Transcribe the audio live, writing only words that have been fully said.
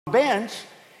bench,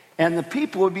 and the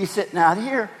people would be sitting out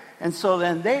here, and so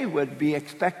then they would be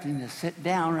expecting to sit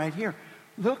down right here.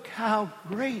 Look how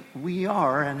great we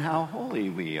are and how holy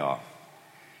we are.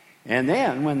 And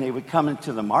then when they would come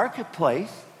into the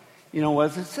marketplace, what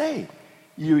does it say?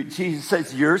 Jesus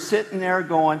says, you're sitting there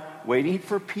waiting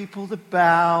for people to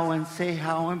bow and say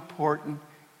how important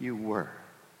you were.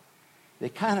 They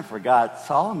kind of forgot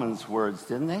Solomon's words,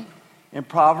 didn't they? In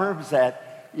Proverbs that,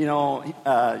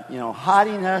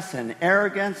 haughtiness and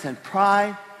arrogance and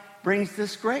pride brings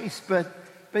disgrace. But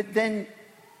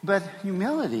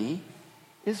humility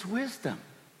is wisdom.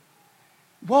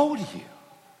 Woe to you.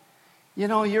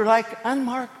 You're like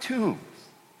unmarked tombs.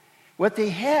 What they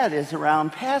had is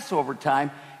around Passover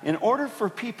time, in order for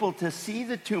people to see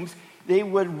the tombs, they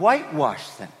would whitewash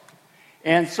them.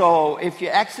 And so if you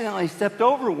accidentally stepped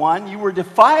over one, you were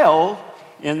defiled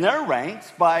in their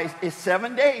ranks by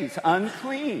 7 days,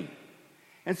 unclean.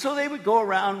 And so they would go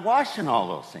around washing all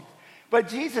those things. But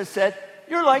Jesus said,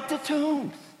 you're like the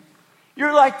tombs.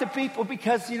 You're like the people,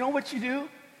 because you know what you do?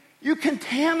 You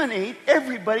contaminate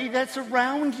everybody that's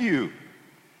around you.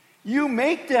 You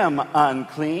make them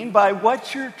unclean by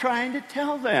what you're trying to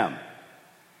tell them.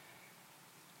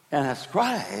 And a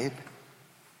scribe,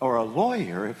 or a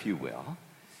lawyer, if you will,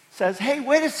 says, hey,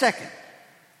 wait a second.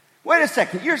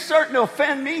 You're starting to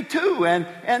offend me too,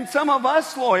 and some of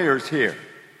us lawyers here.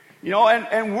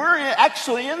 And we're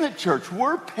actually in the church.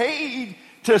 We're paid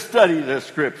to study the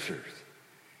scriptures.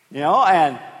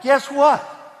 And guess what?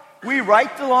 We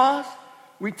write the laws,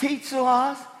 we teach the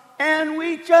laws, and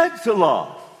we judge the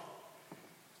laws.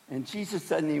 And Jesus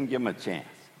doesn't even give them a chance.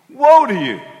 Woe to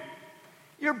you.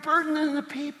 You're burdening the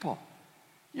people.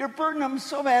 You're burdening them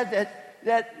so bad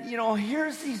that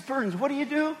here's these burdens. What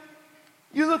do?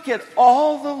 You look at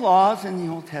all the laws in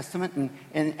the Old Testament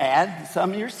and add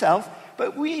some yourself.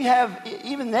 But we have,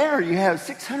 even there, you have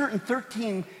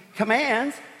 613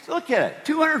 commands. So look at it.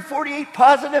 248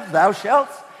 positive, thou shalt,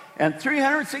 and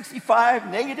 365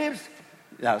 negatives,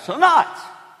 thou shalt not.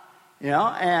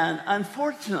 And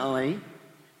unfortunately,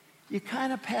 you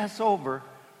kind of pass over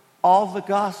all the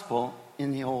gospel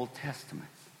in the Old Testament.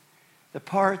 The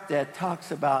part that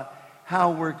talks about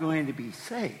how we're going to be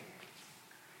saved.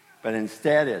 But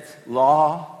instead it's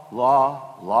law,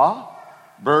 law, law,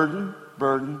 burden,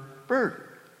 burden, burden,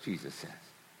 Jesus says.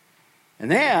 And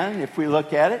then, if we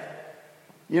look at it,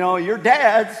 your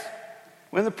dads,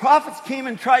 when the prophets came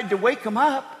and tried to wake them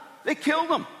up, they killed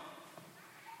them.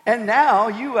 And now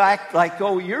you act like,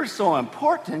 you're so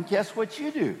important. Guess what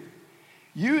you do?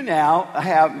 You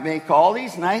now make all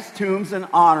these nice tombs and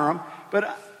honor them,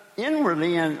 but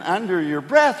inwardly and under your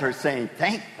breath are saying,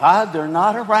 thank God they're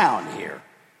not around here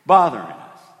bothering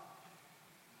us.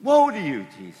 Woe to you,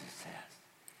 Jesus says,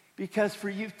 because for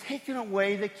you've taken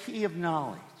away the key of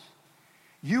knowledge.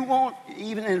 You won't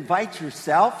even invite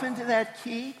yourself into that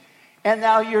key, and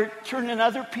now you're turning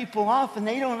other people off, and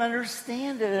they don't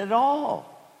understand it at all.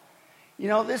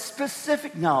 This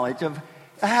specific knowledge of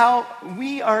how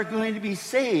we are going to be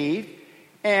saved,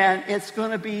 and it's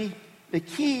going to be, the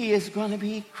key is going to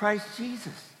be Christ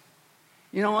Jesus.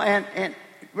 And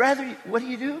rather, what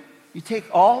do? You take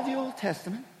all the Old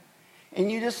Testament,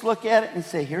 and you just look at it and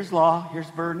say, here's law,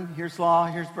 here's burden, here's law,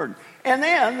 here's burden. And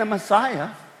then the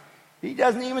Messiah, he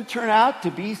doesn't even turn out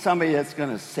to be somebody that's going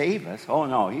to save us. Oh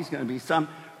no, he's going to be some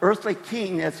earthly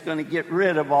king that's going to get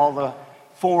rid of all the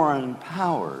foreign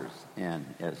powers in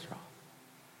Israel.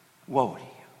 Woe to you.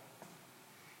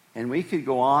 And we could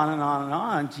go on and on and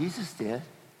on. Jesus did.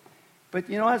 But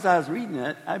as I was reading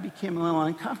it, I became a little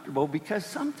uncomfortable because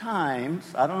sometimes,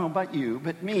 I don't know about you,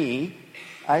 but me,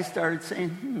 I started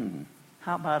saying,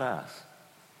 how about us?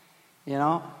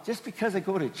 Just because I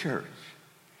go to church,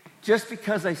 just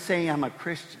because I say I'm a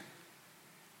Christian,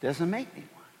 doesn't make me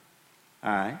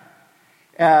one. All right?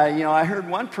 I heard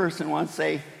one person once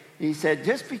say, he said,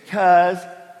 just because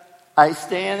I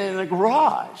stand in a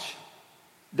garage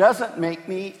doesn't make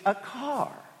me a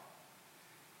car.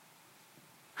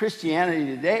 Christianity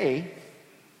Today,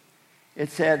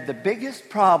 it said the biggest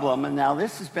problem, and now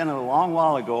this has been a long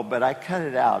while ago, but I cut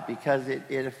it out because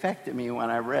it affected me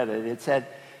when I read it. It said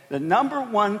the number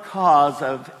one cause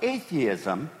of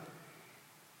atheism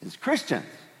is Christians.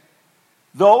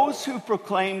 Those who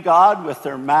proclaim God with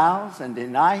their mouths and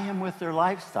deny him with their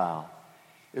lifestyle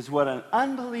is what an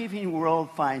unbelieving world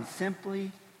finds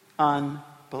simply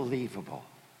unbelievable.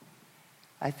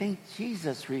 I think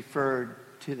Jesus referred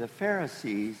to the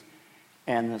Pharisees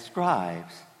and the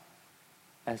scribes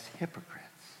as hypocrites.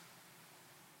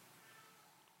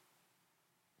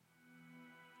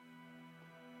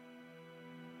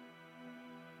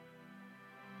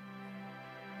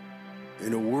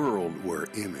 In a world where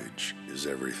image is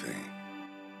everything,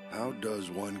 how does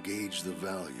one gauge the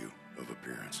value of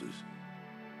appearances?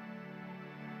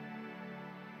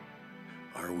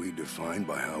 Are we defined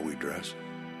by how we dress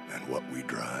and what we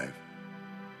drive?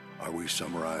 Are we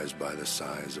summarized by the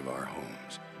size of our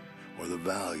homes or the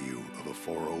value of a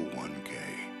 401k?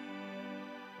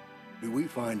 Do we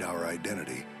find our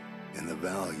identity in the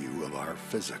value of our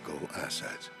physical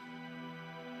assets?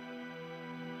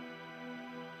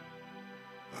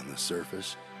 On the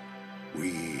surface,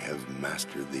 we have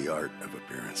mastered the art of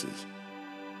appearances.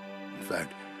 In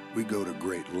fact, we go to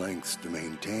great lengths to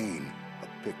maintain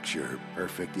a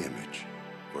picture-perfect image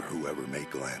for whoever may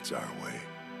glance our way.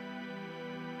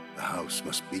 The house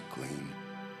must be clean,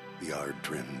 the yard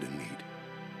trimmed and neat,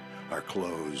 our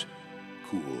clothes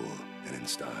cool and in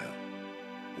style.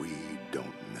 We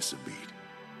don't miss a beat.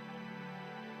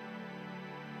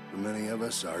 For many of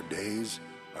us, our days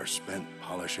are spent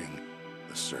polishing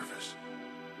the surface.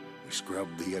 We scrub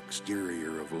the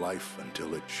exterior of life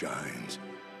until it shines,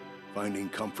 finding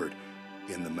comfort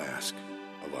in the mask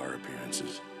of our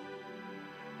appearances.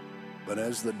 But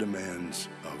as the demands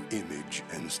of image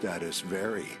and status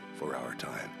vary for our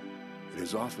time, it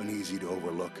is often easy to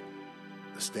overlook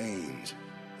the stains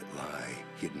that lie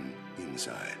hidden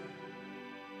inside.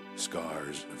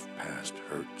 Scars of past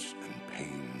hurts and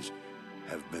pains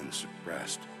have been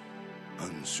suppressed,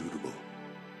 unsuitable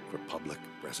for public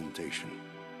presentation.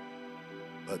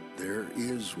 But there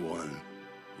is one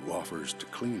who offers to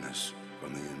clean us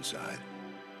from the inside,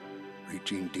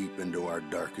 reaching deep into our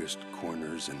darkest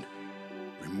corners and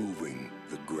removing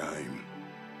the grime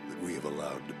that we have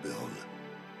allowed to build.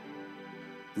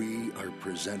 We are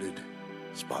presented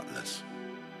spotless,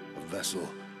 a vessel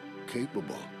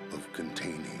capable of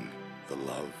containing the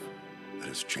love that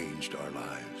has changed our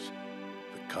lives.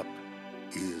 The cup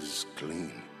is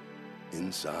clean,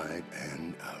 inside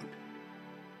and out.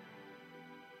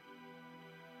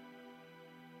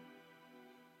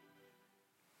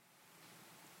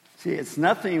 See, it's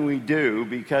nothing we do,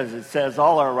 because it says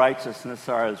all our righteousness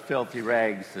are as filthy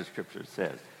rags, the scripture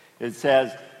says. It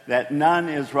says that none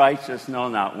is righteous, no,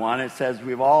 not one. It says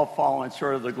we've all fallen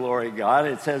short of the glory of God.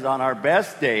 It says on our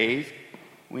best days,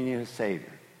 we need a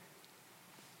Savior.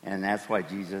 And that's why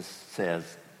Jesus says,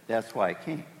 that's why I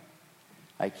came.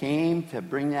 I came to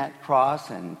bring that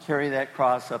cross and carry that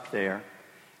cross up there.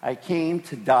 I came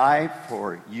to die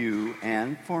for you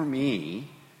and for me.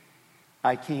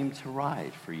 I came to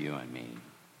rise for you and me.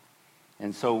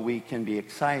 And so we can be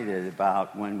excited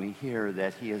about when we hear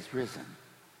that he has risen.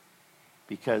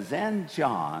 Because then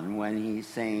John, when he's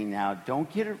saying, now don't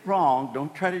get it wrong,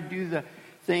 don't try to do the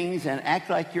things and act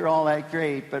like you're all that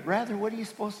great, but rather what are you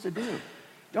supposed to do?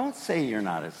 Don't say you're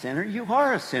not a sinner. You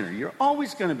are a sinner. You're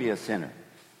always going to be a sinner.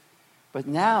 But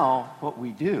now what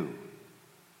we do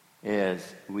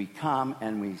is we come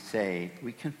and we say,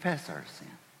 we confess our sin.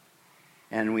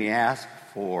 And we ask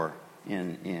for,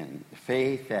 in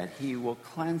faith, that he will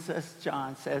cleanse us,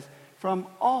 John says, from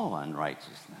all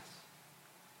unrighteousness.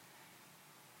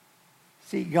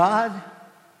 See, God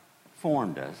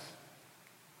formed us.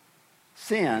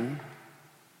 Sin,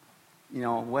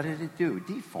 what did it do?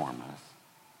 Deform us.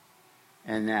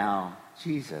 And now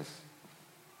Jesus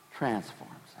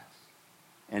transforms us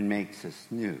and makes us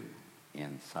new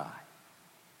inside.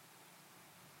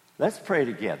 Let's pray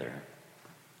together.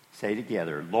 Say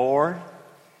together, Lord,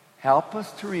 help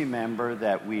us to remember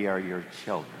that we are your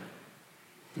children,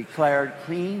 declared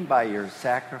clean by your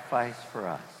sacrifice for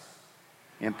us.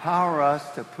 Empower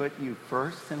us to put you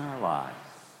first in our lives.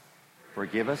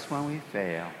 Forgive us when we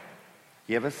fail.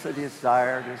 Give us the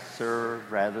desire to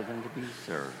serve rather than to be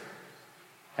served.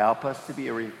 Help us to be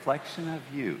a reflection of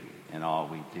you in all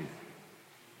we do.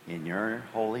 In your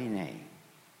holy name,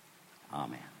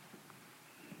 amen.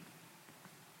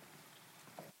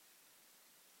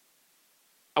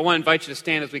 I want to invite you to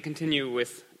stand as we continue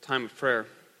with time of prayer.